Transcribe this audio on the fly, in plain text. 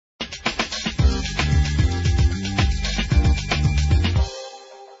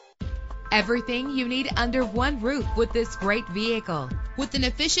Everything you need under one roof with this great vehicle. With an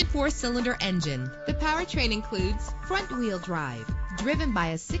efficient 4-cylinder engine, the powertrain includes front-wheel drive, driven by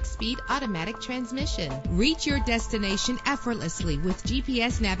a 6-speed automatic transmission. Reach your destination effortlessly with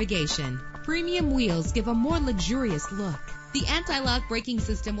GPS navigation. Premium wheels give a more luxurious look. The anti-lock braking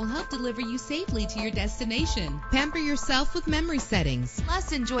system will help deliver you safely to your destination. Pamper yourself with memory settings.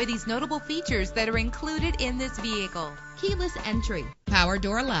 Plus, enjoy these notable features that are included in this vehicle: keyless entry, power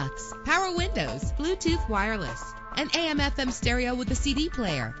door locks, power windows, Bluetooth wireless, an AM/FM stereo with a CD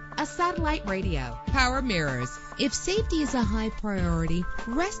player, a satellite radio, power mirrors. If safety is a high priority,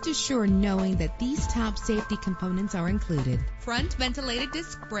 rest assured knowing that these top safety components are included: front ventilated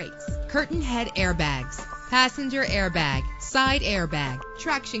disc brakes, curtain head airbags, passenger airbag, side airbag,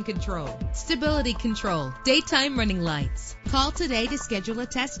 traction control, stability control, daytime running lights. Call today to schedule a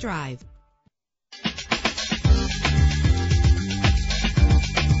test drive.